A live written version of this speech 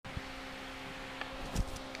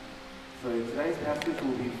So today's passage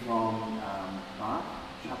will be from Mark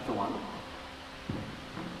chapter 1,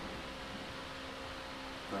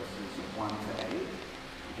 verses 1 to 8.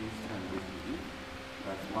 Please turn with me.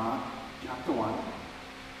 That's Mark chapter 1,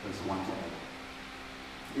 verse 1 to 8.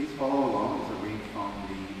 Please follow along as I read from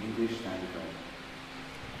the English Standard Version.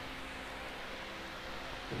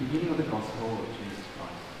 The beginning of the Gospel of Jesus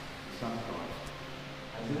Christ, the Son of God.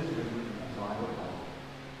 As it is written in the Bible,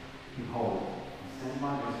 behold, I send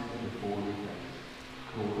my messenger before your face,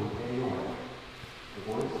 who will prepare your way. The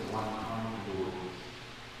voice of one crying to the wilderness.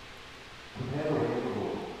 Prepare the way of the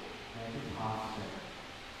Lord, make his path straight.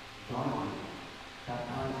 John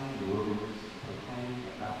baptizing in the wilderness, proclaiming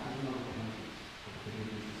a baptism of repentance for the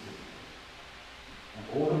forgiveness of sins. And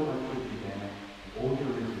all the country of Judea and all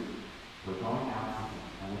Jerusalem were going out to him,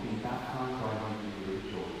 and were being baptized by him in the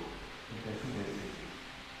river Jordan, confessing their sins.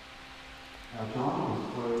 Now John was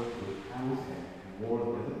clothed with camel's hair and wore a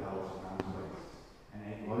leather belt around his waist, and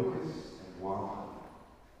ate locusts and wild honey.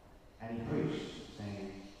 And he preached,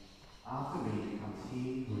 saying, After me comes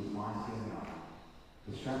he who is mightier than I,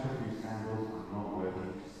 the strap of whose sandals I'm not worthy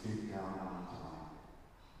to stoop down and untie.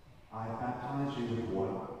 I have baptized you with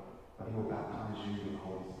water, but he will baptize you with the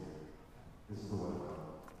Holy Spirit. This is the word of God.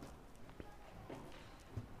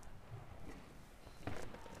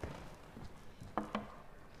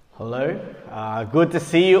 Hello, good to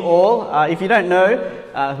see you all. If you don't know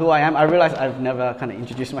who I am, I realize I've never kind of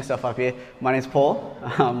introduced myself up here. My name's Paul,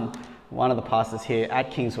 one of the pastors here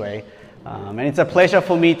at Kingsway, and it's a pleasure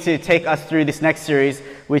for me to take us through this next series,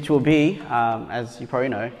 which will be, as you probably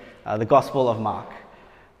know, the Gospel of Mark.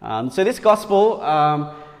 So this Gospel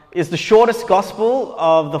is the shortest Gospel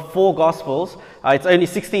of the four Gospels. It's only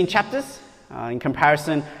 16 chapters. In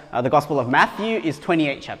comparison, the Gospel of Matthew is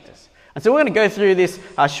 28 chapters. And so we're going to go through this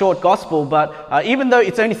short gospel, but even though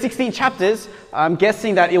it's only 16 chapters, I'm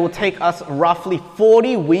guessing that it will take us roughly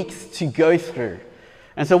 40 weeks to go through.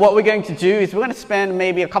 And so what we're going to do is we're going to spend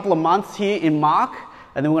maybe a couple of months here in Mark,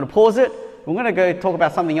 and then we're going to pause it. We're going to go talk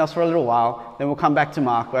about something else for a little while, then we'll come back to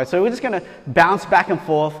Mark. Right? So we're just going to bounce back and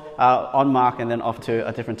forth on Mark and then off to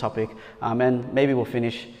a different topic. And maybe we'll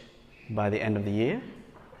finish by the end of the year,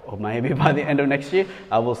 or maybe by the end of next year.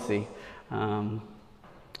 We'll see.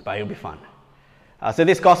 But it'll be fun. So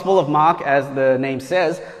this Gospel of Mark, as the name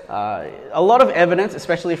says, a lot of evidence,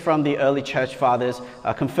 especially from the early church fathers,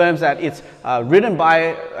 confirms that it's written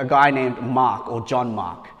by a guy named Mark, or John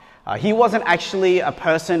Mark. He wasn't actually a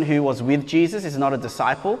person who was with Jesus. He's not a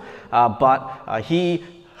disciple, but he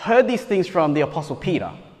heard these things from the Apostle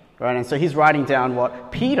Peter, right? And so he's writing down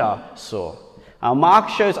what Peter saw. Mark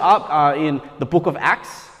shows up in the book of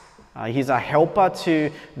Acts. He's a helper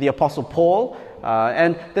to the Apostle Paul.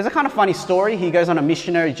 And there's a kind of funny story. He goes on a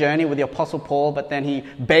missionary journey with the Apostle Paul, but then he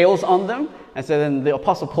bails on them. And so then the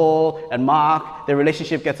Apostle Paul and Mark, their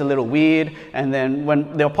relationship gets a little weird. And then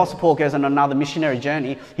when the Apostle Paul goes on another missionary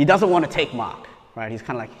journey, he doesn't want to take Mark, right? He's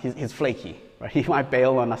kind of like, he's flaky, right? He might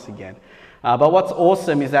bail on us again. But what's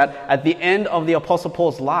awesome is that at the end of the Apostle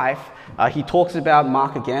Paul's life, he talks about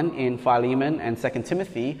Mark again in Philemon and 2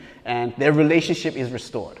 Timothy, and their relationship is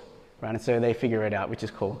restored. Right, and so they figure it out, which is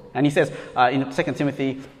cool. And he says in 2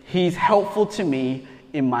 Timothy, he's helpful to me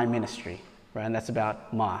in my ministry. Right, and that's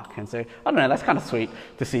about Mark. And so, I don't know, that's kind of sweet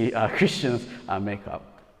to see Christians make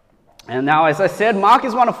up. And now, as I said, Mark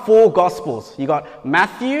is one of four Gospels. You got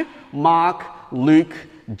Matthew, Mark, Luke,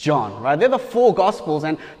 John. Right, they're the four Gospels.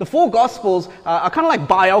 And the four Gospels are kind of like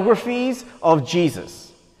biographies of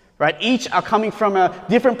Jesus. Right, each are coming from a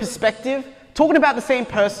different perspective, talking about the same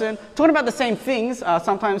person, talking about the same things.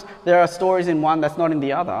 Sometimes there are stories in one that's not in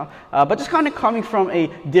the other, but just kind of coming from a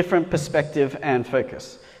different perspective and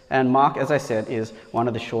focus. And Mark, as I said, is one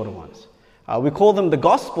of the shorter ones. We call them the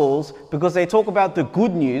Gospels because they talk about the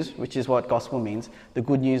good news, which is what gospel means, the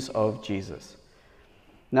good news of Jesus.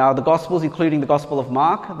 Now, the Gospels, including the Gospel of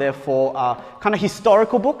Mark, therefore are kind of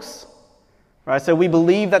historical books. Right? So we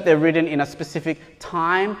believe that they're written in a specific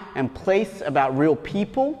time and place about real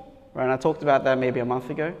people. Right, and I talked about that maybe a month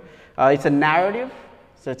ago. It's a narrative,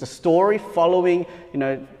 so it's a story following,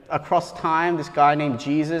 across time, this guy named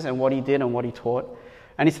Jesus and what he did and what he taught.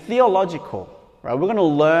 And it's theological, right? We're going to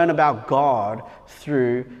learn about God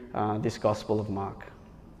through this Gospel of Mark.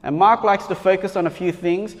 And Mark likes to focus on a few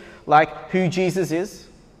things, like who Jesus is,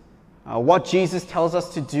 what Jesus tells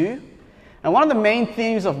us to do. And one of the main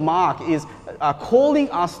themes of Mark is calling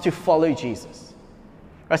us to follow Jesus.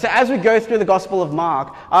 Right, so as we go through the Gospel of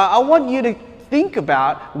Mark, I want you to think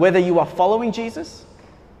about whether you are following Jesus,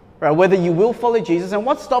 right? Whether you will follow Jesus, and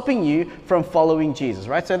what's stopping you from following Jesus,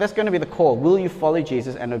 right? So that's going to be the call. Will you follow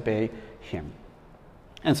Jesus and obey him?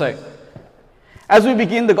 And so As we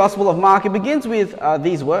begin the Gospel of Mark, it begins with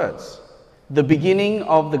these words: the beginning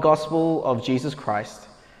of the Gospel of Jesus Christ,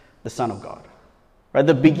 the Son of God. Right?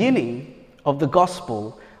 The beginning of the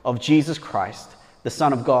Gospel of Jesus Christ, the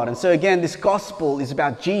Son of God. And so again, this Gospel is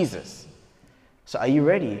about Jesus. So are you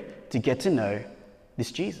ready to get to know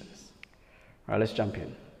this Jesus? All right, let's jump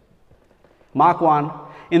in. Mark 1,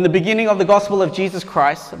 in the beginning of the Gospel of Jesus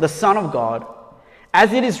Christ, the Son of God,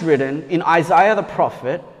 as it is written in Isaiah the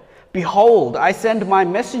prophet, "Behold, I send my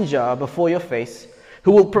messenger before your face,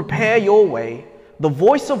 who will prepare your way, the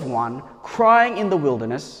voice of one crying in the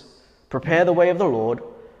wilderness, prepare the way of the Lord,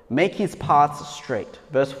 make his paths straight."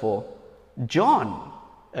 Verse 4, John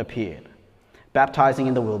appeared, baptizing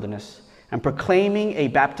in the wilderness and proclaiming a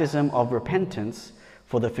baptism of repentance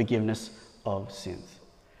for the forgiveness of sins.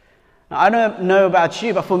 Now, I don't know about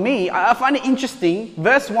you, but for me, I find it interesting.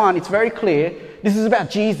 Verse 1, it's very clear. This is about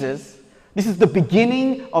Jesus. This is the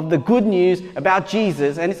beginning of the good news about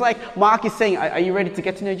Jesus. And it's like Mark is saying, are you ready to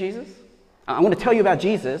get to know Jesus? I'm going to tell you about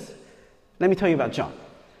Jesus. Let me tell you about John.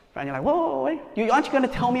 And you're like, whoa, wait. Aren't you going to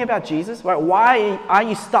tell me about Jesus? Right? Why are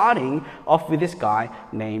you starting off with this guy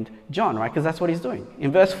named John? Right? Because that's what he's doing.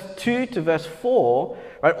 In verse 2 to verse 4,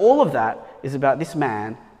 right, all of that is about this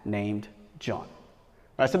man named John.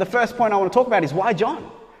 Right? So the first point I want to talk about is why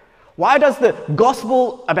John? Why does the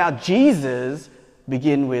gospel about Jesus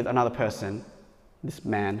begin with another person, this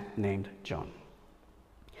man named John?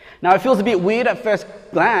 Now, it feels a bit weird at first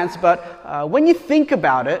glance, but when you think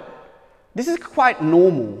about it, this is quite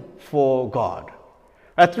normal for God.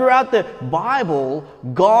 Throughout the Bible,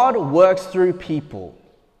 God works through people.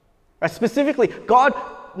 Specifically, God,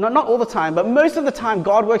 not all the time, but most of the time,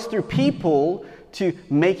 God works through people to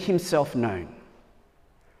make himself known.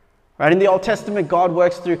 In the Old Testament, God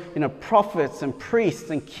works through prophets and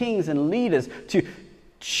priests and kings and leaders to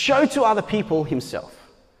show to other people himself.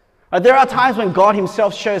 There are times when God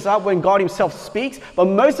himself shows up, when God himself speaks, but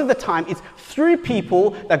most of the time it's through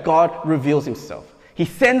people that God reveals himself. He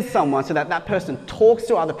sends someone so that that person talks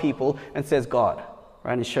to other people and says God,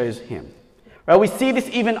 right, and shows him. Right? We see this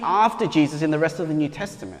even after Jesus in the rest of the New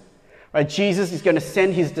Testament. Right? Jesus is going to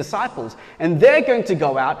send his disciples, and they're going to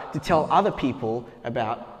go out to tell other people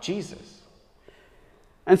about Jesus.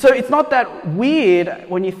 And so it's not that weird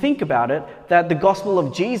when you think about it that the gospel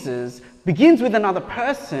of Jesus begins with another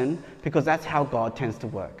person, because that's how God tends to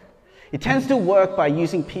work. He tends to work by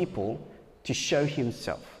using people to show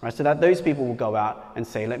himself, right? So that those people will go out and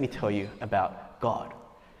say, let me tell you about God.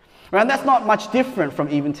 Right? And that's not much different from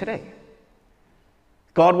even today.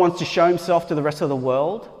 God wants to show himself to the rest of the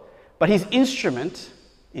world, but his instrument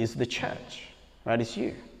is the church, right? It's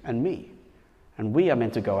you and me. And we are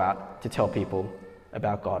meant to go out to tell people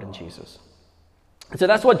about God and Jesus. So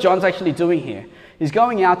that's what John's actually doing here. He's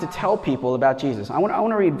going out to tell people about Jesus. I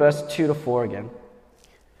want to read verse 2 to 4 again.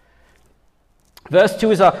 Verse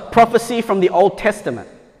 2 is a prophecy from the Old Testament.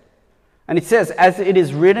 And it says, as it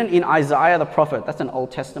is written in Isaiah the prophet, that's an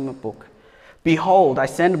Old Testament book, "Behold, I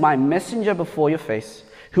send my messenger before your face,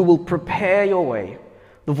 who will prepare your way.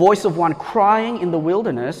 The voice of one crying in the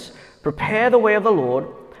wilderness, prepare the way of the Lord,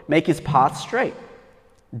 make his path straight."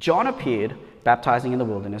 John appeared, baptizing in the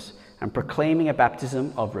wilderness and proclaiming a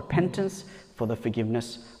baptism of repentance for the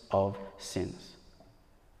forgiveness of sins.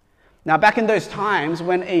 Now, back in those times,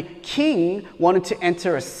 when a king wanted to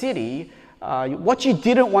enter a city, what you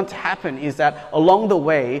didn't want to happen is that along the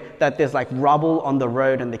way that there's like rubble on the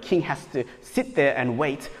road and the king has to sit there and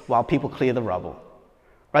wait while people clear the rubble.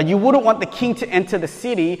 Right? You wouldn't want the king to enter the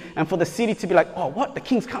city and for the city to be like, oh, what? The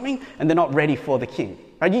king's coming? And they're not ready for the king.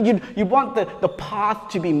 Right? You want the path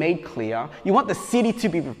to be made clear. You want the city to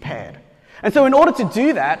be prepared. And so in order to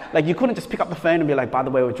do that, like you couldn't just pick up the phone and be like, by the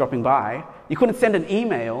way, we're dropping by. You couldn't send an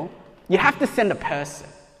email. You have to send a person,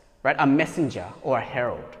 right? A messenger or a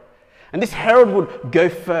herald. And this herald would go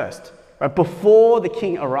first, right? Before the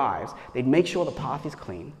king arrives, they'd make sure the path is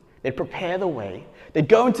clean. They'd prepare the way. They'd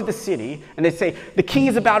go into the city and they'd say, the king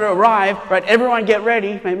is about to arrive, right? Everyone get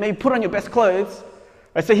ready. Maybe put on your best clothes.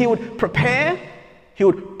 Right? So he would prepare, he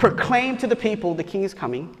would proclaim to the people the king is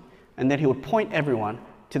coming, and then he would point everyone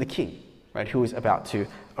to the king, right? Who is about to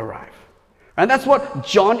arrive. And that's what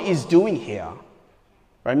John is doing here.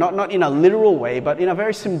 Right? Not in a literal way, but in a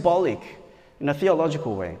very symbolic, in a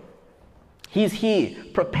theological way. He's here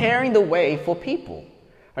preparing the way for people.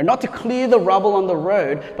 Right? Not to clear the rubble on the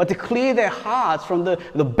road, but to clear their hearts from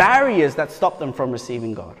the barriers that stop them from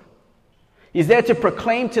receiving God. He's there to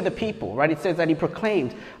proclaim to the people, right? It says that he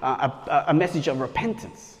proclaimed a message of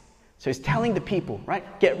repentance. So he's telling the people,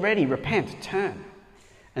 right? Get ready, repent, turn.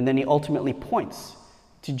 And then he ultimately points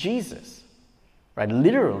to Jesus, right?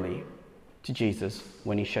 Literally to Jesus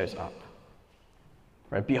when he shows up.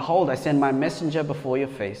 Right? Behold, I send my messenger before your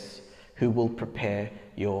face who will prepare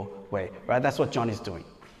your way. Right? That's what John is doing.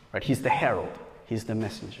 Right? He's the herald. He's the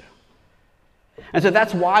messenger. And so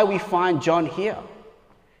that's why we find John here.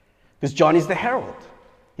 Because John is the herald.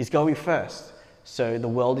 He's going first. So the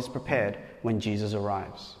world is prepared when Jesus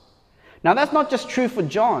arrives. Now that's not just true for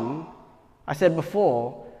John. I said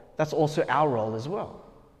before, that's also our role as well.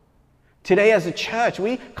 Today as a church,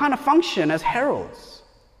 we kind of function as heralds.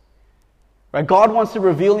 Right? God wants to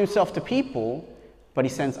reveal himself to people, but he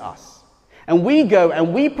sends us. And we go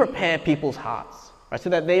and we prepare people's hearts, right, so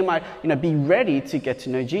that they might be ready to get to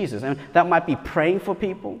know Jesus. And that might be praying for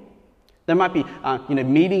people. That might be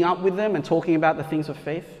meeting up with them and talking about the things of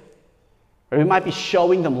faith. Or we might be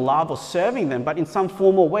showing them love or serving them, but in some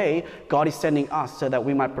formal way, God is sending us so that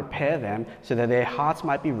we might prepare them so that their hearts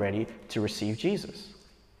might be ready to receive Jesus.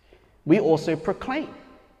 We also proclaim.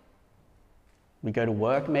 We go to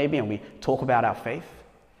work maybe and we talk about our faith.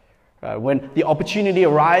 When the opportunity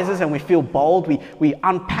arises and we feel bold, we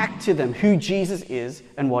unpack to them who Jesus is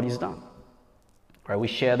and what he's done. Right? We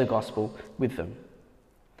share the gospel with them.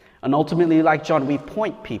 And ultimately, like John, we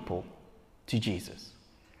point people to Jesus.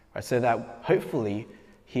 Right? So that hopefully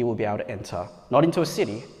he will be able to enter, not into a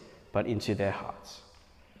city, but into their hearts.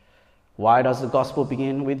 Why does the gospel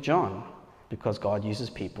begin with John? Because God uses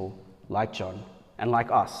people like John and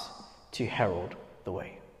like us to herald the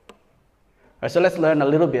way. Right, so let's learn a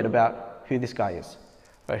little bit about who this guy is.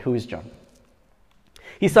 Right, who is John?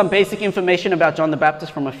 Here's some basic information about John the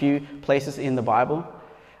Baptist from a few places in the Bible.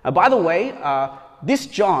 By the way, this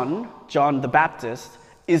John the Baptist,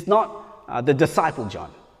 is not the disciple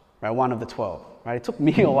John, right, one of the 12. Right? It took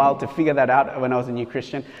me a while to figure that out when I was a new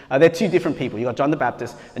Christian. They're two different people. You got John the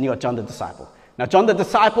Baptist and you got John the disciple. Now, John the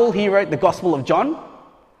disciple, he wrote the Gospel of John.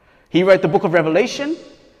 He wrote the book of Revelation.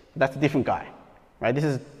 That's a different guy. Right? This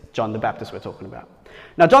is John the Baptist we're talking about.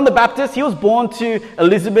 Now, John the Baptist, he was born to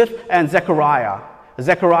Elizabeth and Zechariah.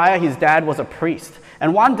 Zechariah, his dad, was a priest.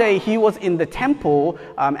 And one day he was in the temple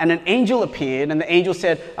and an angel appeared, and the angel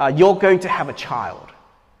said, you're going to have a child.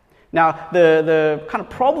 Now, the kind of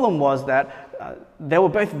problem was that they were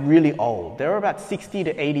both really old. They were about 60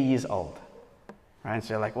 to 80 years old. Right?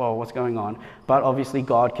 So you're like, whoa, what's going on? But obviously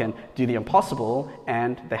God can do the impossible,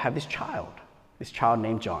 and they have this child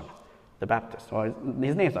named John the Baptist. Or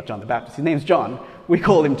his name's not John the Baptist, his name's John. We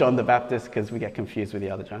call him John the Baptist because we get confused with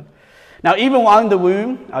the other John. Now, even while in the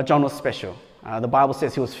womb, John was special. The Bible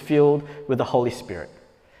says he was filled with the Holy Spirit.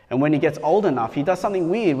 And when he gets old enough, he does something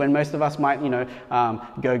weird when most of us might,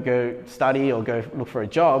 go study or go look for a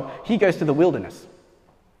job. He goes to the wilderness.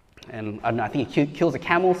 And I don't know, I think he kills a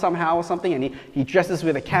camel somehow or something, and he dresses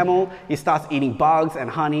with a camel. He starts eating bugs and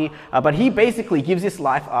honey. But he basically gives his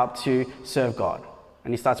life up to serve God.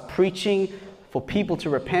 And he starts preaching for people to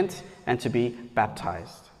repent and to be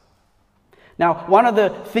baptized. Now, one of the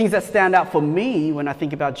things that stand out for me when I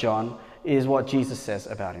think about John is what Jesus says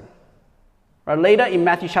about him. Right, later in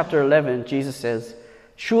Matthew chapter 11, Jesus says,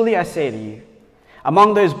 "Truly I say to you,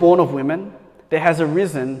 among those born of women, there has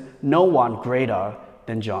arisen no one greater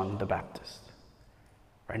than John the Baptist."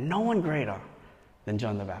 Right? No one greater than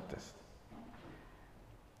John the Baptist.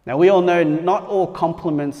 Now, we all know not all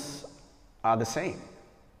compliments are the same.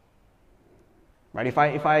 Right? If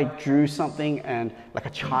I drew something and like a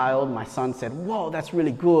child, my son said, "Whoa, that's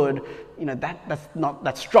really good," that's not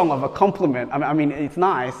that strong of a compliment. I mean, it's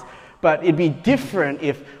nice, but it'd be different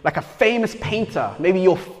if like a famous painter, maybe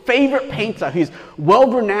your favorite painter who's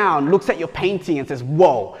world-renowned, looks at your painting and says,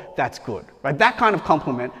 "Whoa, that's good." Right? That kind of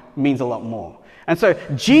compliment means a lot more. And so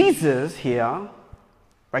Jesus here,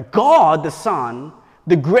 right, God the Son,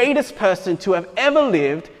 the greatest person to have ever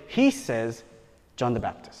lived, he says, John the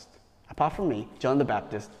Baptist. Apart from me, John the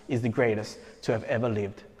Baptist is the greatest to have ever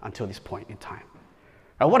lived until this point in time.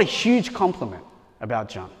 Right, what a huge compliment about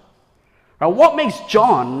John. Right, what makes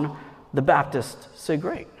John the Baptist so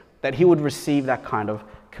great that he would receive that kind of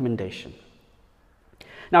commendation?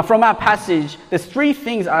 Now, from our passage, there's three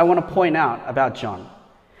things I want to point out about John.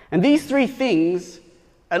 And these three things,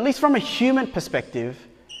 at least from a human perspective,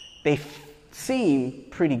 they seem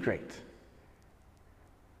pretty great.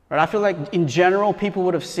 Right? I feel like in general, people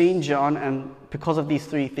would have seen John and because of these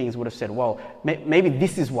three things would have said, well, maybe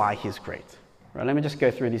this is why he's great. Right? Let me just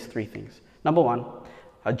go through these three things. Number one,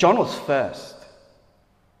 John was first.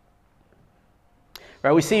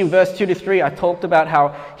 Right? We see in verse 2 to 3, I talked about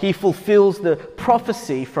how he fulfills the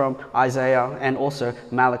prophecy from Isaiah and also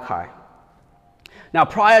Malachi. Now,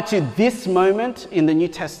 prior to this moment in the New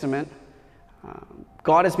Testament,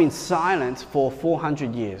 God has been silent for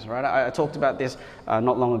 400 years, right? I talked about this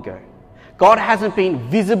not long ago. God hasn't been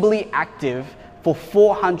visibly active for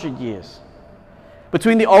 400 years.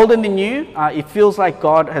 Between the old and the new, it feels like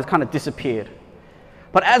God has kind of disappeared.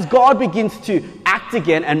 But as God begins to act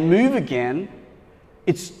again and move again,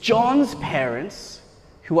 it's John's parents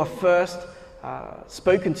who are first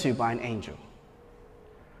spoken to by an angel.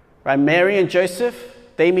 Right? Mary and Joseph,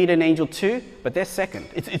 they meet an angel too, but they're second.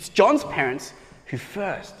 It's John's parents who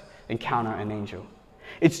first encounter an angel.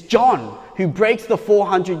 It's John who breaks the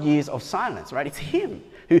 400 years of silence, right? It's him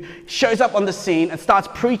who shows up on the scene and starts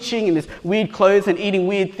preaching in this weird clothes and eating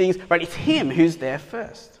weird things, right? It's him who's there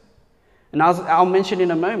first. And I'll mention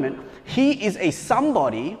in a moment, he is a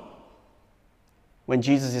somebody when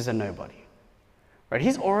Jesus is a nobody, right?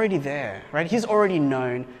 He's already there, right? He's already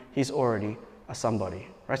known, he's already a somebody,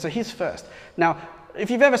 right? So he's first. Now, if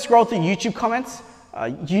you've ever scrolled through YouTube comments,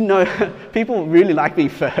 you know people really like being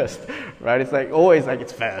first, right? It's like always like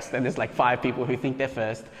it's first, and there's like 5 people who think they're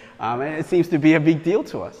first, and it seems to be a big deal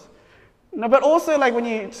to us. No, but also like when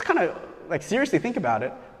you just kind of like seriously think about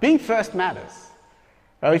it, being first matters.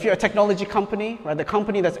 Right? If you're a technology company, right, the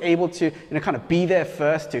company that's able to kind of be there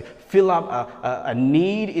first to fill up a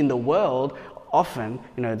need in the world, often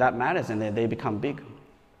that matters, and they become big.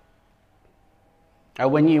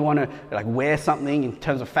 When you want to like wear something in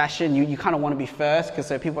terms of fashion, you kind of want to be first because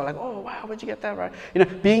so people are like, oh wow, where'd you get that,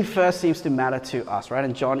 right? Being first seems to matter to us, right?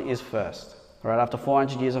 And John is first, right? After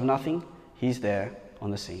 400 years of nothing, he's there on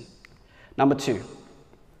the scene. Number 2,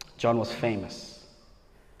 John was famous.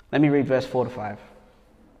 Let me read verse 4 to 5.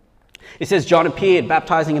 It says, John appeared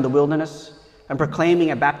baptizing in the wilderness and proclaiming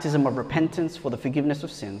a baptism of repentance for the forgiveness of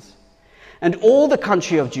sins. And all the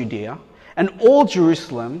country of Judea and all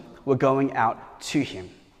Jerusalem were going out to him.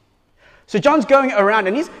 So John's going around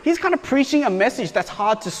and he's kind of preaching a message that's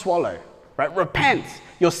hard to swallow, right? Repent,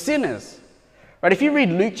 you're sinners. Right? If you read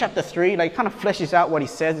Luke chapter 3, like, it kind of fleshes out what he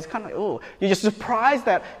says. It's kind of like, oh, you're just surprised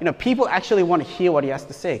that people actually want to hear what he has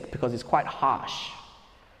to say because it's quite harsh.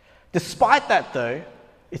 Despite that though,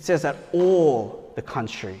 it says that all the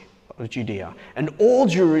country of Judea and all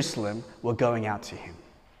Jerusalem were going out to him.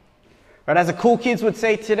 Right? As the cool kids would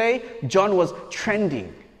say today, John was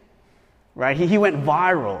trending. Right? He went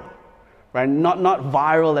viral. Right? Not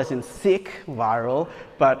viral as in sick viral,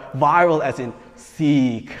 but viral as in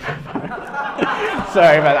seek.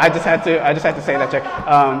 Sorry, but I just had to say that joke.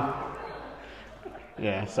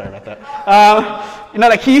 Yeah, sorry about that.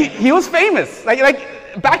 Like he was famous.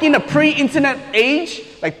 Like back in the pre-internet age,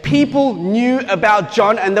 like people knew about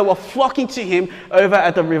John and they were flocking to him over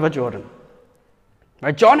at the River Jordan.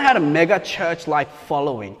 Right? John had a mega church-like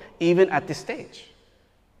following even at this stage.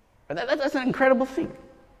 That's an incredible thing.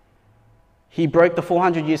 He broke the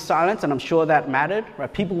 400 years silence, and I'm sure that mattered.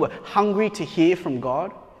 Right? People were hungry to hear from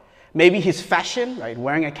God. Maybe his fashion, right,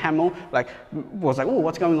 wearing a camel, was like, oh,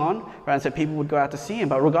 what's going on? Right? And so people would go out to see him.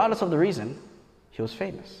 But regardless of the reason, he was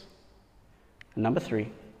famous. And number 3,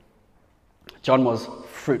 John was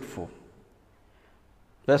fruitful.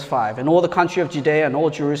 Verse 5, and all the country of Judea and all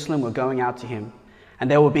Jerusalem were going out to him, and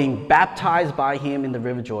they were being baptized by him in the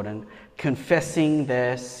River Jordan, confessing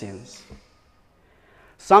their sins.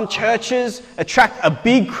 Some churches attract a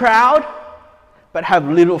big crowd, but have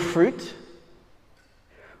little fruit.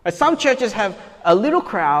 Right? Some churches have a little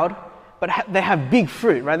crowd, but they have big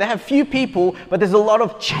fruit, right? They have few people, but there's a lot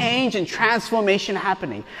of change and transformation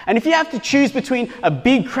happening. And if you have to choose between a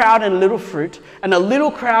big crowd and little fruit, and a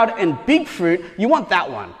little crowd and big fruit, you want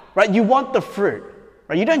that one, right? You want the fruit.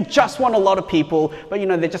 Right? You don't just want a lot of people, but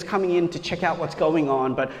they're just coming in to check out what's going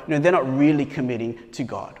on, but they're not really committing to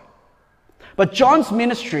God. But John's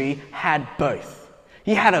ministry had both.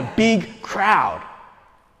 He had a big crowd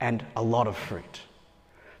and a lot of fruit.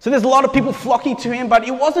 So there's a lot of people flocking to him, but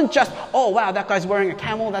it wasn't just, oh wow, that guy's wearing a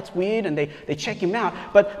camel, that's weird, and they check him out.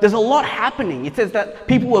 But there's a lot happening. It says that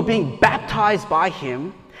people were being baptized by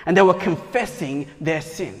him and they were confessing their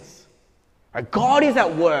sins. Right? God is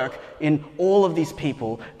at work in all of these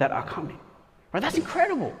people that are coming. Right? That's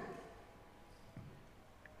incredible.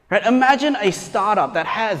 Right? Imagine a startup that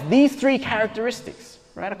has these 3 characteristics,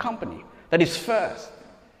 right? A company that is first.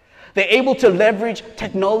 They're able to leverage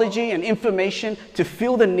technology and information to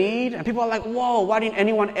fill the need. And people are like, whoa, why didn't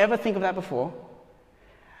anyone ever think of that before?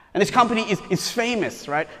 And this company is famous,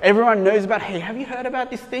 right? Everyone knows about, hey, have you heard about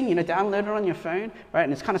this thing? Download it on your phone, right?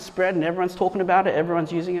 And it's kind of spread and everyone's talking about it.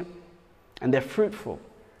 Everyone's using it. And they're fruitful.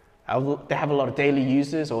 They have a lot of daily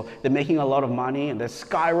users, or they're making a lot of money, and they're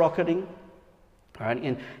skyrocketing,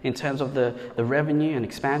 right, in terms of the revenue and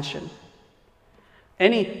expansion.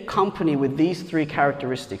 Any company with these 3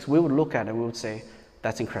 characteristics, we would look at it and we would say,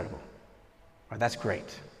 that's incredible. Right, that's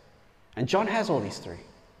great. And John has all these 3.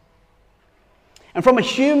 And from a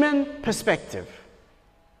human perspective,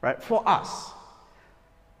 right, for us,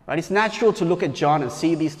 Right? It's natural to look at John and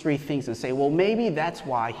see these three things and say, well, maybe that's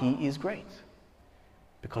why he is great.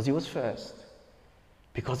 Because he was first,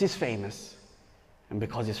 because he's famous, and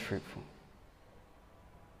because he's fruitful.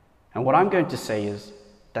 And what I'm going to say is,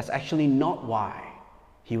 that's actually not why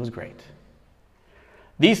he was great.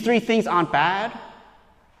 These three things aren't bad,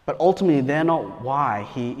 but ultimately they're not why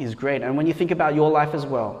he is great. And when you think about your life as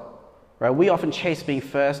well, right, we often chase being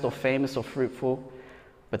first or famous or fruitful,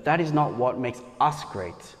 but that is not what makes us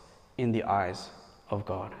great in the eyes of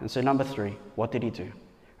God. And so number 3, what did he do?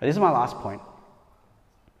 This is my last point.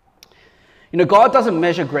 You know, God doesn't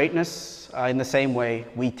measure greatness in the same way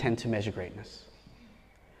we tend to measure greatness.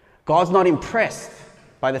 God's not impressed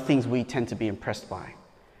by the things we tend to be impressed by.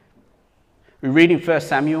 We read in 1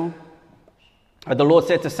 Samuel, the Lord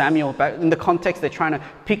said to Samuel, in the context they're trying to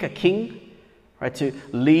pick a king, right, to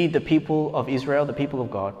lead the people of Israel, the people of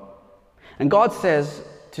God. And God says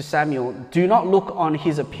to Samuel, do not look on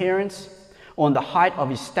his appearance or on the height of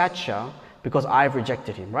his stature, because I've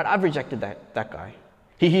rejected him, right? I've rejected that guy.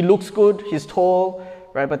 He looks good, he's tall,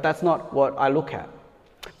 right? But that's not what I look at.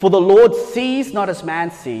 For the Lord sees not as man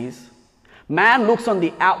sees. Man looks on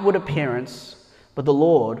the outward appearance, but the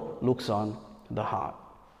Lord looks on the heart.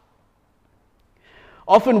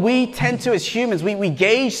 Often we tend to, as humans, we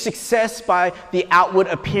gauge success by the outward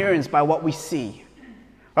appearance, by what we see.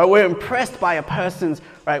 Right? We're impressed by a person's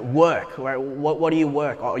work. Right? What do you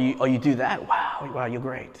work? Oh, you do that? Wow, you're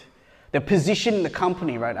great. Their position in the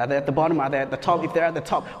company, right? Are they at the bottom? Are they at the top? If they're at the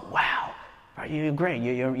top, wow, right? You're great.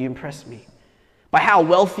 You impress me. By how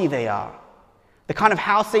wealthy they are, the kind of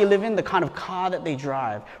house they live in, the kind of car that they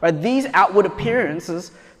drive. Right? These outward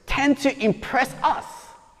appearances tend to impress us.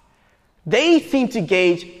 They seem to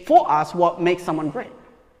gauge for us what makes someone great.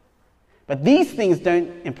 But these things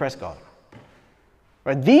don't impress God.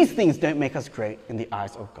 Right? These things don't make us great in the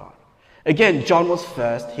eyes of God. Again, John was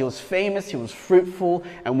first, he was famous, he was fruitful,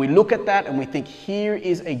 and we look at that and we think, here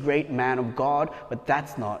is a great man of God, but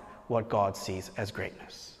that's not what God sees as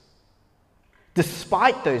greatness.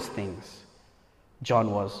 Despite those things,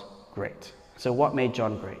 John was great. So what made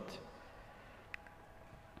John great?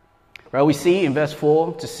 Right, we see in verse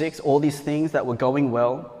 4 to 6 all these things that were going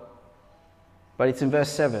well, but it's in verse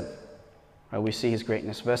 7 where we see his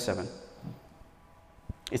greatness. Verse 7.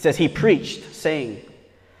 It says, he preached, saying,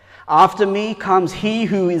 after me comes he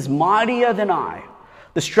who is mightier than I,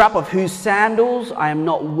 the strap of whose sandals I am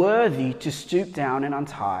not worthy to stoop down and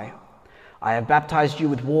untie. I have baptized you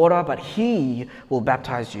with water, but he will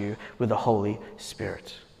baptize you with the Holy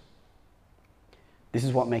Spirit. This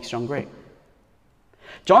is what makes John great.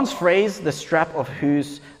 John's phrase, the strap of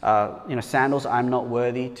whose sandals I'm not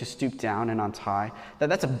worthy to stoop down and untie,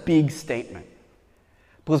 that's a big statement.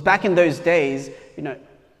 Because back in those days,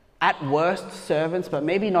 at worst, servants, but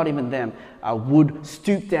maybe not even them, would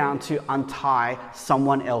stoop down to untie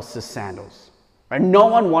someone else's sandals. Right? No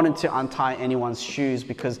one wanted to untie anyone's shoes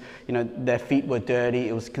because their feet were dirty.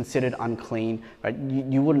 It was considered unclean. Right?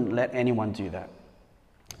 You wouldn't let anyone do that.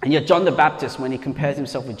 And yet John the Baptist, when he compares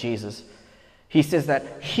himself with Jesus, he says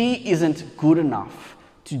that he isn't good enough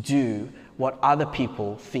to do what other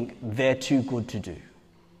people think they're too good to do.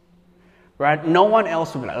 Right? No one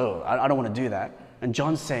else would be like, oh, I don't want to do that. And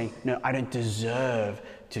John's saying, no, I don't deserve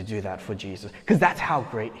to do that for Jesus. Because that's how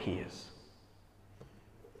great he is.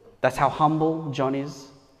 That's how humble John is.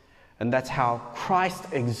 And that's how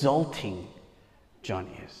Christ-exalting John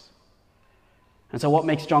is. And so what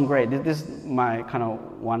makes John great? This is my kind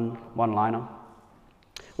of one-liner.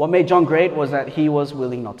 What made John great was that he was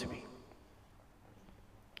willing not to be.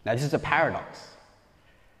 Now, this is a paradox.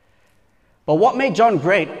 But what made John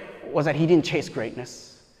great was that he didn't chase greatness.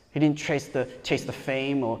 He didn't chase the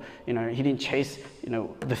fame, or he didn't chase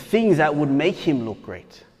the things that would make him look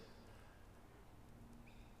great.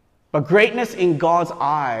 But greatness in God's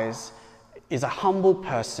eyes is a humble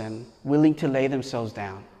person willing to lay themselves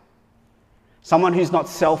down. Someone who's not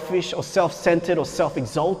selfish or self-centered or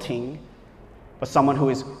self-exalting, but someone who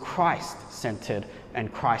is Christ-centered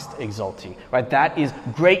and Christ-exalting. Right? That is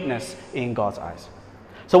greatness in God's eyes.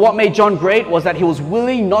 So what made John great was that he was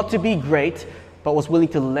willing not to be great, but was willing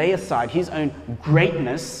to lay aside his own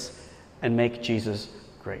greatness and make Jesus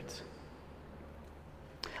great.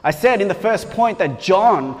 I said in the first point that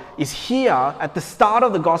John is here at the start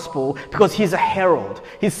of the gospel because he's a herald.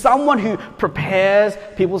 He's someone who prepares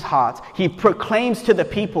people's hearts. He proclaims to the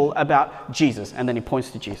people about Jesus, and then he points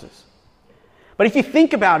to Jesus. But if you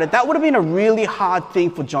think about it, that would have been a really hard thing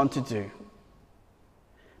for John to do.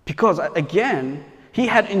 Because, again, he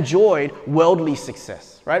had enjoyed worldly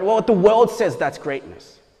success, right? Well, what the world says, that's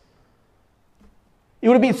greatness. It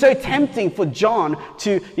would have been so tempting for John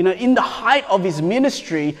to, in the height of his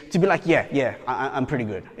ministry, to be like, I'm pretty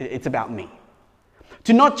good. It's about me.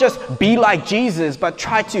 To not just be like Jesus, but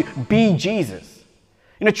try to be Jesus.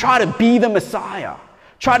 Try to be the Messiah.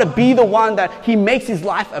 Try to be the one that he makes his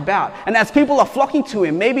life about. And as people are flocking to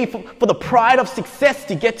him, maybe for the pride of success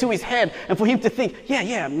to get to his head and for him to think,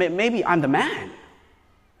 maybe I'm the man.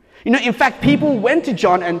 In fact, people went to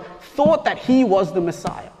John and thought that he was the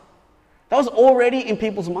Messiah. That was already in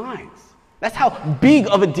people's minds. That's how big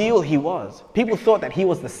of a deal he was. People thought that he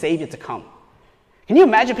was the savior to come. Can you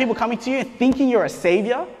imagine people coming to you and thinking you're a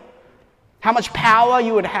savior? How much power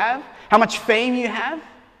you would have? How much fame you have?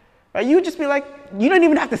 Right? You would just be like, you don't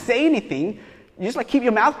even have to say anything. You just keep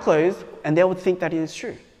your mouth closed and they would think that it is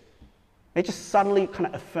true. They just suddenly kind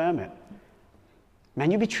of affirm it.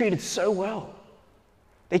 Man, you'd be treated so well.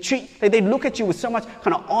 They look at you with so much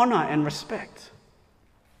kind of honor and respect.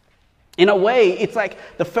 In a way, it's like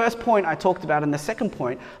the first point I talked about and the second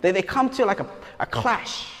point, they come to like a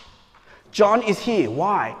clash. John is here.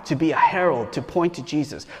 Why? To be a herald, to point to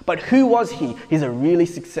Jesus. But who was he? He's a really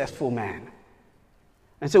successful man.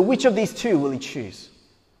 And so which of these two will he choose?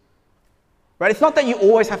 Right? It's not that you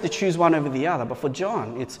always have to choose one over the other, but for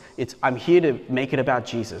John, it's I'm here to make it about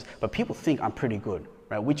Jesus. But people think I'm pretty good.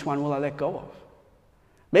 Right? Which one will I let go of?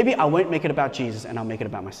 Maybe I won't make it about Jesus and I'll make it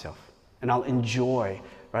about myself. And I'll enjoy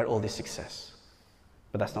all this success.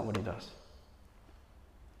 But that's not what he does.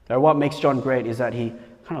 So what makes John great is that he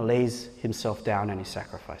kind of lays himself down and he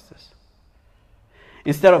sacrifices.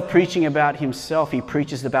 Instead of preaching about himself, he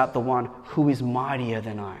preaches about the one who is mightier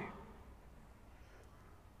than I.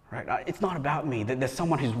 Right? It's not about me. There's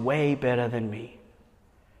someone who's way better than me.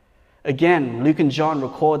 Again, Luke and John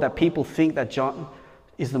record that people think that John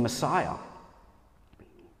is the Messiah.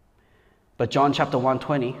 But John chapter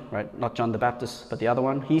 1:20, right? Not John the Baptist, but the other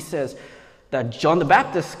one, he says that John the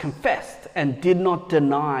Baptist confessed and did not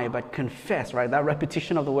deny, but confessed, right? That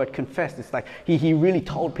repetition of the word confessed, it's like he really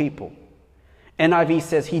told people. NIV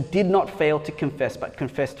says he did not fail to confess, but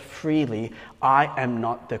confessed freely, I am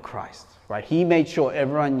not the Christ, right? He made sure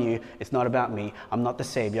everyone knew it's not about me. I'm not the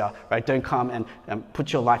savior, right? Don't come and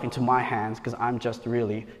put your life into my hands because I'm just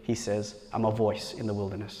really, he says, I'm a voice in the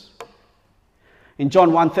wilderness. In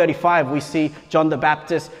John 1:35, we see John the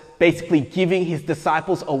Baptist basically giving his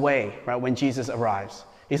disciples away, right, when Jesus arrives.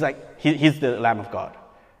 He's like, here's the Lamb of God.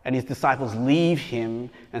 And his disciples leave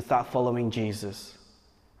him and start following Jesus.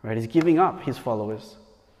 Right? He's giving up his followers.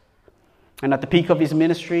 And at the peak of his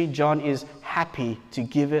ministry, John is happy to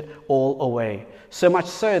give it all away. So much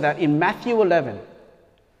so that in Matthew 11,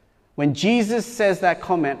 when Jesus says that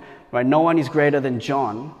comment, right, no one is greater than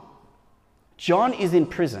John, John is in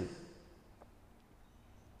prison.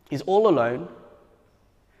 He's all alone.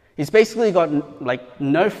 He's basically got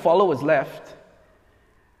no followers left.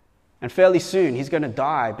 And fairly soon he's going to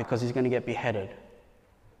die because he's going to get beheaded.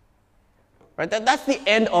 Right? That's the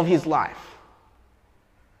end of his life.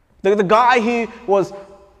 The guy who was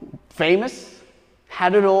famous,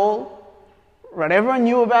 had it all, right? Everyone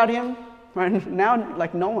knew about him. Right? Now,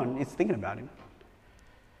 no one is thinking about him.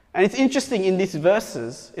 And it's interesting in these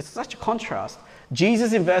verses, it's such a contrast.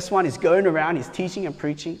 Jesus in verse 1 is going around, he's teaching and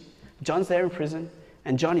preaching. John's there in prison,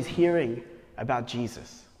 and John is hearing about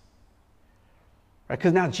Jesus. Right?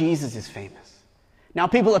 Because now Jesus is famous. Now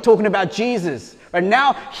people are talking about Jesus. Right?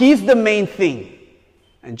 Now he's the main thing.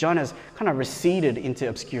 And John has kind of receded into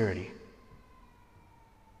obscurity.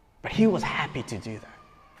 But he was happy to do that.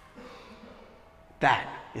 That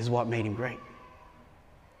is what made him great.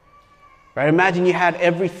 Right? Imagine you had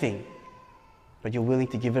everything, but you're willing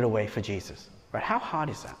to give it away for Jesus. Right? How hard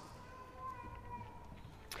is that?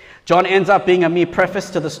 John ends up being a mere preface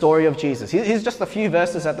to the story of Jesus. He's just a few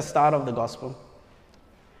verses at the start of the gospel.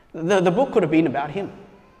 The book could have been about him,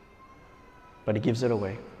 but he gives it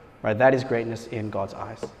away. Right? That is greatness in God's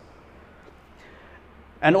eyes.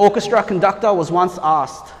 An orchestra conductor was once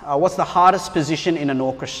asked, what's the hardest position in an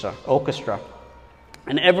orchestra?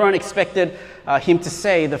 And everyone expected him to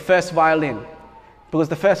say the first violin. Because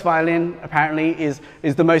the first violin apparently is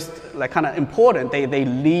the most kind of important. They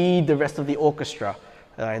lead the rest of the orchestra.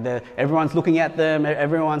 Everyone's looking at them.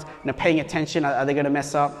 Everyone's paying attention. Are they going to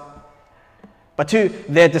mess up? But to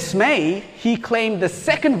their dismay, he claimed the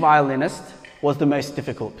second violinist was the most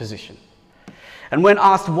difficult position. And when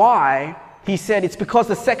asked why, he said it's because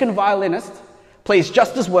the second violinist plays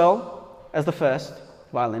just as well as the first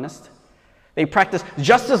violinist. They practice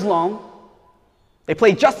just as long. They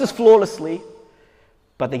play just as flawlessly,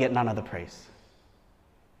 but they get none of the praise.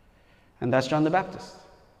 And that's John the Baptist.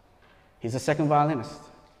 He's the second violinist.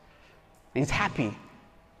 And he's happy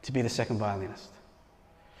to be the second violinist.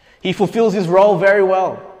 He fulfills his role very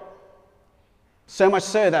well. So much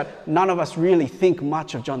so that none of us really think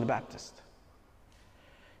much of John the Baptist.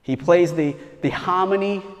 He plays the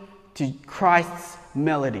harmony to Christ's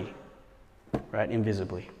melody, right,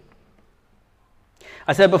 invisibly.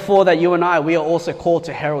 I said before that you and I, we are also called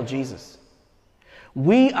to herald Jesus.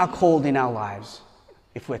 We are called in our lives,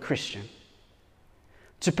 if we're Christian,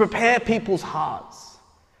 to prepare people's hearts,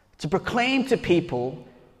 to proclaim to people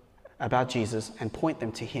about Jesus and point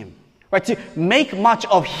them to him. Right? To make much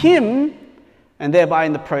of him and thereby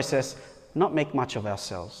in the process not make much of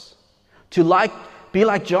ourselves. To be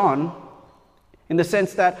like John in the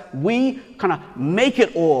sense that we kind of make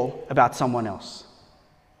it all about someone else.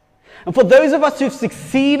 And for those of us who've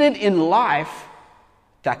succeeded in life,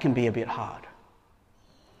 that can be a bit hard.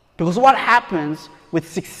 Because what happens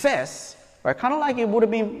with success, right, kind of like it would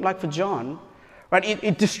have been like for John, right,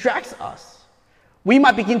 it distracts us. We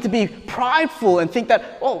might begin to be prideful and think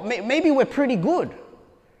that, oh, maybe we're pretty good.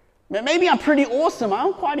 Maybe I'm pretty awesome.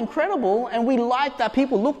 I'm quite incredible. And we like that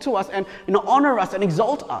people look to us and honor us and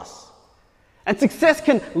exalt us. And success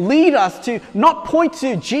can lead us to not point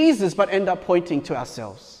to Jesus, but end up pointing to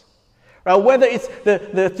ourselves. Right? Whether it's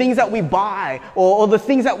the things that we buy or the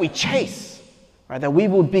things that we chase, right? That we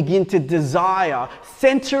will begin to desire,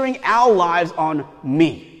 centering our lives on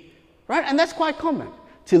me. Right? And that's quite common.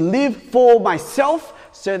 To live for myself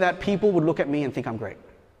so that people would look at me and think I'm great.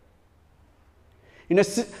 You know,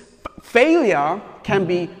 failure can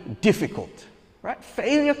be difficult, right?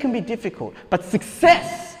 Failure can be difficult, but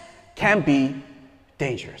success can be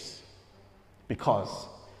dangerous because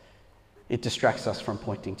it distracts us from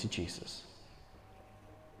pointing to Jesus.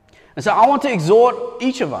 And so I want to exhort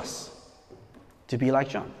each of us to be like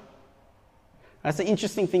John. That's an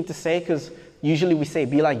interesting thing to say because usually we say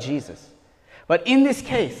be like Jesus. But in this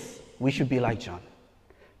case, we should be like John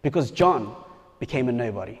because John became a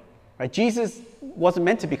nobody. Right? Jesus wasn't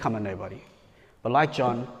meant to become a nobody. But like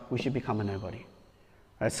John, we should become a nobody.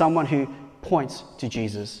 Right? Someone who points to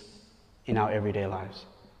Jesus in our everyday lives.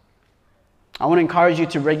 I want to encourage you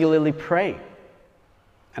to regularly pray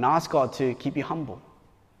and ask God to keep you humble,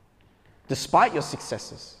 despite your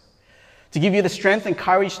successes, to give you the strength and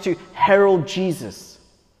courage to herald Jesus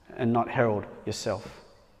and not herald yourself.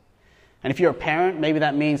 And if you're a parent, maybe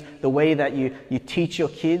that means the way that you teach your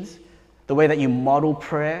kids, the way that you model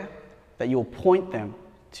prayer, that you'll point them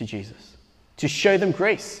to Jesus, to show them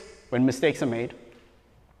grace when mistakes are made,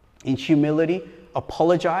 in humility,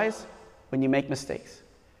 apologize when you make mistakes.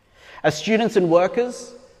 As students and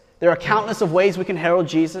workers, there are countless of ways we can herald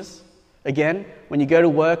Jesus. Again, when you go to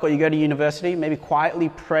work or you go to university, maybe quietly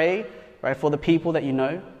pray, right, for the people that you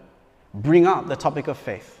know. Bring up the topic of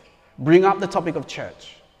faith. Bring up the topic of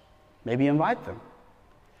church. Maybe invite them.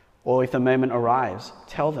 Or if the moment arrives,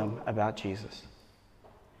 tell them about Jesus.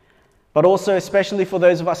 But also, especially for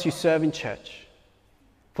those of us who serve in church,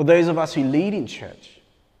 for those of us who lead in church,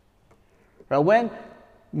 right, when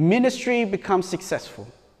ministry becomes successful,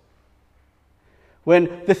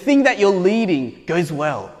 when the thing that you're leading goes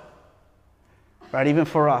well, right, even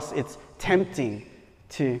for us, it's tempting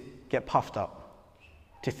to get puffed up,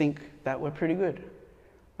 to think that we're pretty good,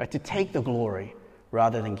 right, to take the glory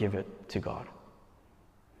rather than give it to God.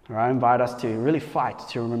 Right, I invite us to really fight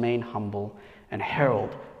to remain humble and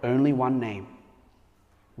herald only one name,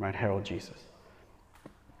 right, herald Jesus.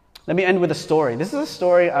 Let me end with a story. This is a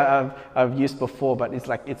story I've used before, but it's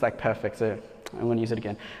like perfect, so I'm going to use it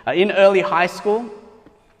again. In early high school,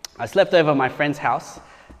 I slept over at my friend's house,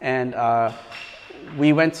 and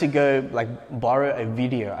we went to go borrow a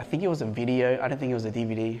video. I think it was a video. I don't think it was a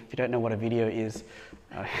DVD. If you don't know what a video is,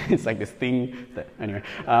 it's like this thing. Anyway,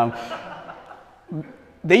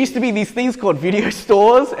 there used to be these things called video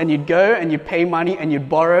stores, and you'd go and you'd pay money and you'd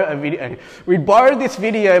borrow a video. We borrowed this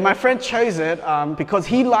video. My friend chose it because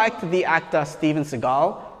he liked the actor Steven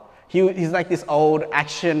Seagal. He's like this old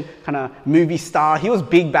action kind of movie star. He was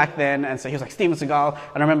big back then, and so he was like Steven Seagal.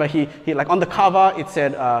 And I remember he like on the cover it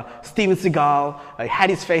said Steven Seagal. He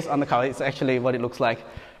had his face on the cover. It's actually what it looks like.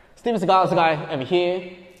 Steven Seagal is the guy over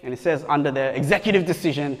here, and it says under the executive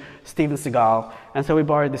decision, Steven Seagal. And so we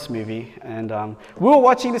borrowed this movie, and we were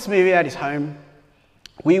watching this movie at his home.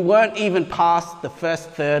 We weren't even past the first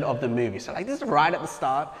third of the movie. So this is right at the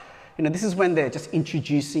start. You know, this is when they're just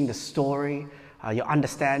introducing the story. You're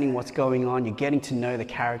understanding what's going on. You're getting to know the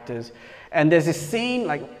characters. And there's this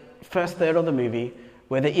scene, first third of the movie,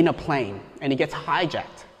 where they're in a plane, and it gets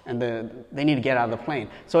hijacked, and they need to get out of the plane.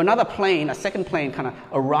 So another plane, a second plane, kind of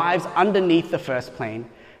arrives underneath the first plane.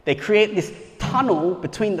 They create this tunnel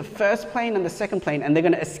between the first plane and the second plane, and they're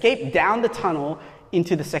going to escape down the tunnel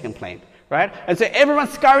into the second plane, right? And so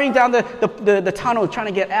everyone's scurrying down the tunnel trying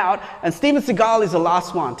to get out, and Steven Seagal is the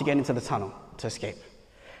last one to get into the tunnel to escape.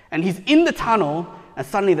 And he's in the tunnel, and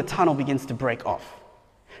suddenly the tunnel begins to break off.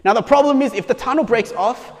 Now the problem is, if the tunnel breaks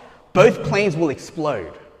off, both planes will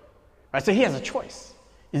explode, right? So he has a choice.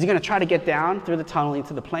 Is he going to try to get down through the tunnel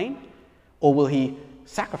into the plane, or will he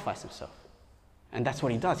sacrifice himself? And that's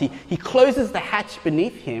what he does. He closes the hatch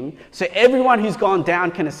beneath him so everyone who's gone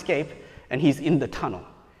down can escape, and he's in the tunnel.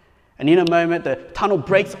 And in a moment, the tunnel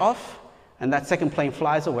breaks off, and that second plane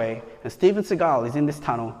flies away, and Steven Seagal is in this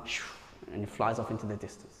tunnel, and he flies off into the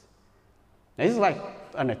distance. Now, this is like,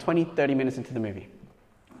 I don't know, 20, 30 minutes into the movie.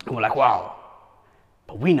 And we're like, wow,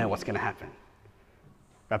 but we know what's going to happen,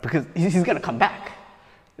 right? Because he's going to come back.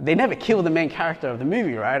 They never kill the main character of the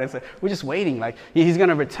movie, right? And so we're just waiting. Like, he's going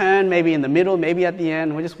to return maybe in the middle, maybe at the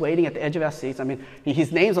end. We're just waiting at the edge of our seats. I mean,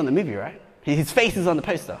 his name's on the movie, right? His face is on the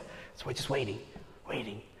poster. So we're just waiting.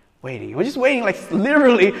 We're just waiting, like,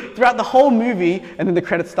 literally throughout the whole movie, and then the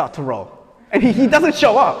credits start to roll. And he doesn't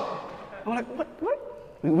show up. I'm like, what?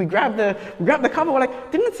 We grab the cover. We're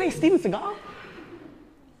like, didn't it say Steven Seagal?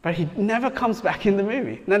 But he never comes back in the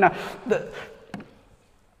movie. No.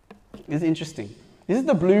 It's interesting. This is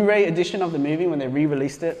the Blu-ray edition of the movie when they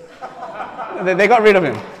re-released it. They got rid of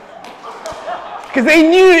him. Because they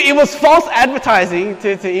knew it was false advertising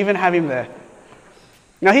to even have him there.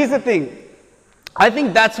 Now here's the thing. I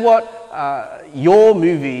think that's what your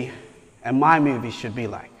movie and my movie should be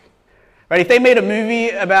like. Right? If they made a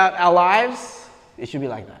movie about our lives, it should be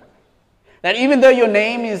like that. That even though your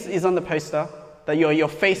name is on the poster, that your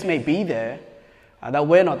face may be there, that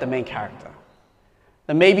we're not the main character.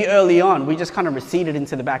 That maybe early on, we just kind of receded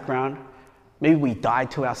into the background. Maybe we died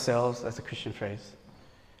to ourselves, that's a Christian phrase.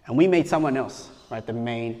 And we made someone else, right, the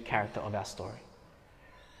main character of our story.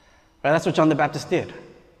 Right, that's what John the Baptist did.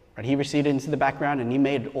 Right, he receded into the background and he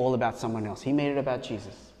made it all about someone else. He made it about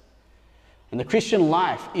Jesus. And the Christian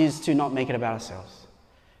life is to not make it about ourselves.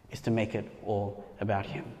 It's to make it all about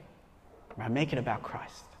him. Right, make it about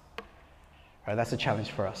Christ. Right, that's a challenge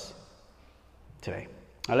for us today.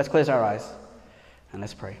 Now let's close our eyes. And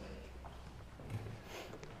let's pray.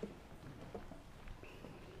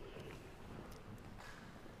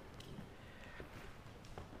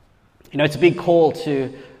 You know, it's a big call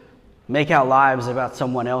to make our lives about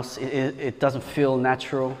someone else. It doesn't feel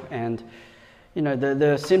natural. And, you know,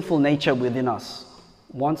 the sinful nature within us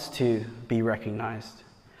wants to be recognized.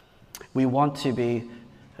 We want to be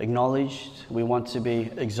acknowledged. We want to be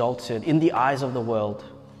exalted in the eyes of the world.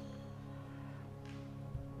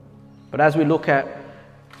 But as we look at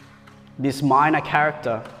this minor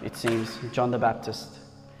character, it seems, John the Baptist,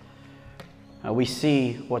 we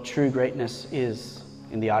see what true greatness is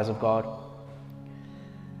in the eyes of God.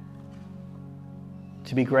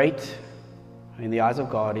 To be great in the eyes of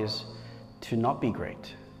God is to not be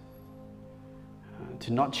great,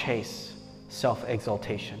 to not chase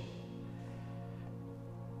self-exaltation,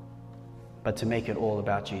 but to make it all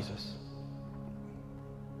about Jesus.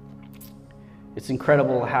 It's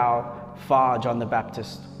incredible how far John the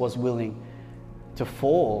Baptist was willing to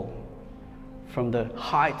fall from the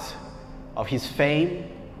height of his fame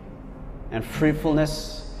and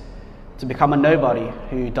fruitfulness to become a nobody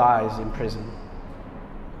who dies in prison.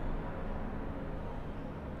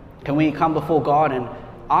 Can we come before God and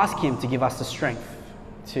ask him to give us the strength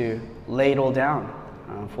to lay it all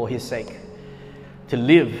down for his sake, to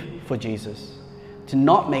live for Jesus, to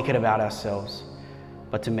not make it about ourselves,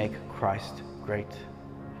 but to make Christ great?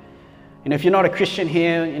 You know, if you're not a Christian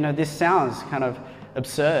here, you know, this sounds kind of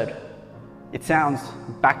absurd. It sounds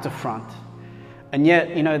back to front. And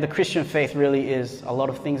yet, you know, the Christian faith really is, a lot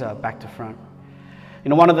of things are back to front. You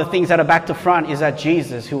know, one of the things that are back to front is that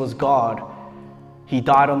Jesus, who was God, he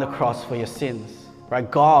died on the cross for your sins, right?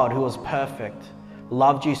 God, who was perfect,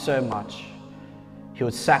 loved you so much, he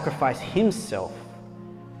would sacrifice himself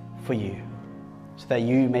for you so that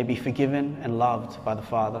you may be forgiven and loved by the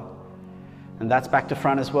Father. And that's back to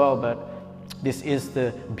front as well, but this is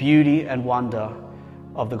the beauty and wonder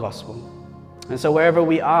of the gospel. And so wherever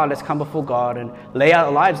we are, let's come before God and lay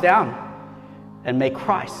our lives down and make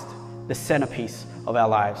Christ the centerpiece of our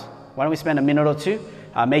lives. Why don't we spend a minute or two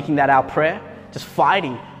making that our prayer, just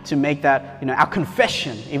fighting to make that, you know, our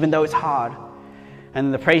confession, even though it's hard.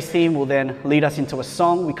 And the praise team will then lead us into a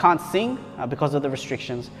song. We can't sing because of the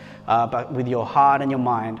restrictions, but with your heart and your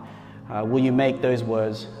mind, will you make those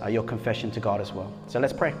words your confession to God as well? So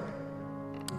let's pray.